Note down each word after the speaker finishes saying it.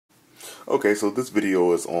Okay, so this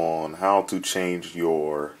video is on how to change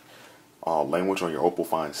your language on your Oppo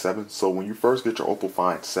Find 7. So when you first get your Oppo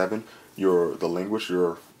Find 7, the language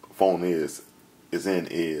your phone is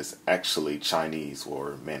actually Chinese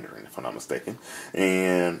or Mandarin, if I'm not mistaken.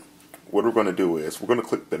 And what we're going to do is we're going to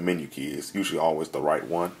click the menu key. It's usually always the right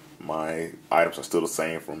one. My items are still the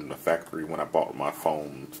same from the factory when I bought my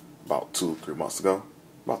phone about 2 months ago.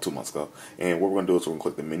 And what we're going to do is we're going to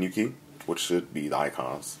click the menu key, which should be the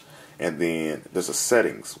icons. And then there's a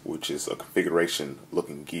settings, which is a configuration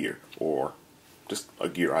looking gear or just a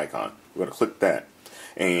gear icon. We're going to click that.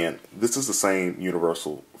 And this is the same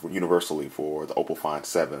universally for the Oppo Find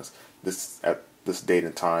 7s. This date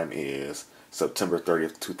and time is September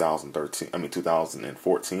 30th,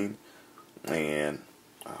 2014. And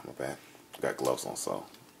my bad, I got gloves on, so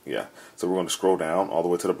yeah. So we're going to scroll down all the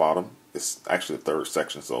way to the bottom. It's actually the third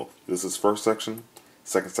section. So this is first section,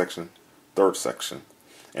 second section, third section.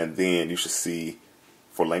 And then you should see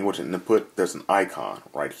for language and input, there's an icon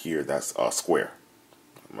right here that's a square.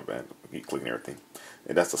 My bad, I keep clicking everything.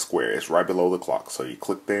 And that's a square. It's right below the clock. So you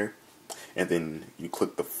click there, and then you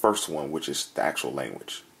click the first one, which is the actual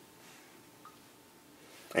language.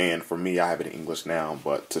 And for me, I have it in English now,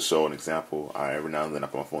 but to show an example, every now and then I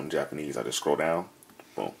put my phone in Japanese. I just scroll down,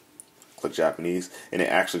 boom, click Japanese, and it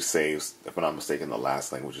actually saves, if I'm not mistaken, the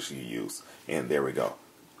last languages you use. And there we go.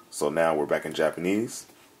 So now we're back in Japanese.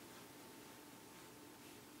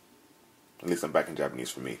 At least I'm back in Japanese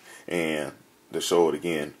for me. And to show it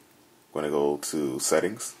again, I'm going to go to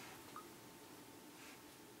settings.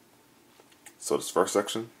 So this first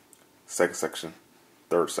section, second section,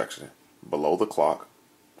 third section. Below the clock,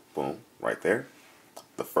 boom, right there.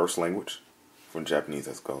 The first language from Japanese,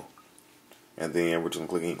 let's go. And then we're just going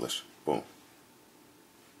to click English, boom.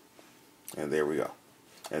 And there we go.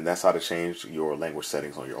 And that's how to change your language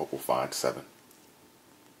settings on your Oppo Find 7.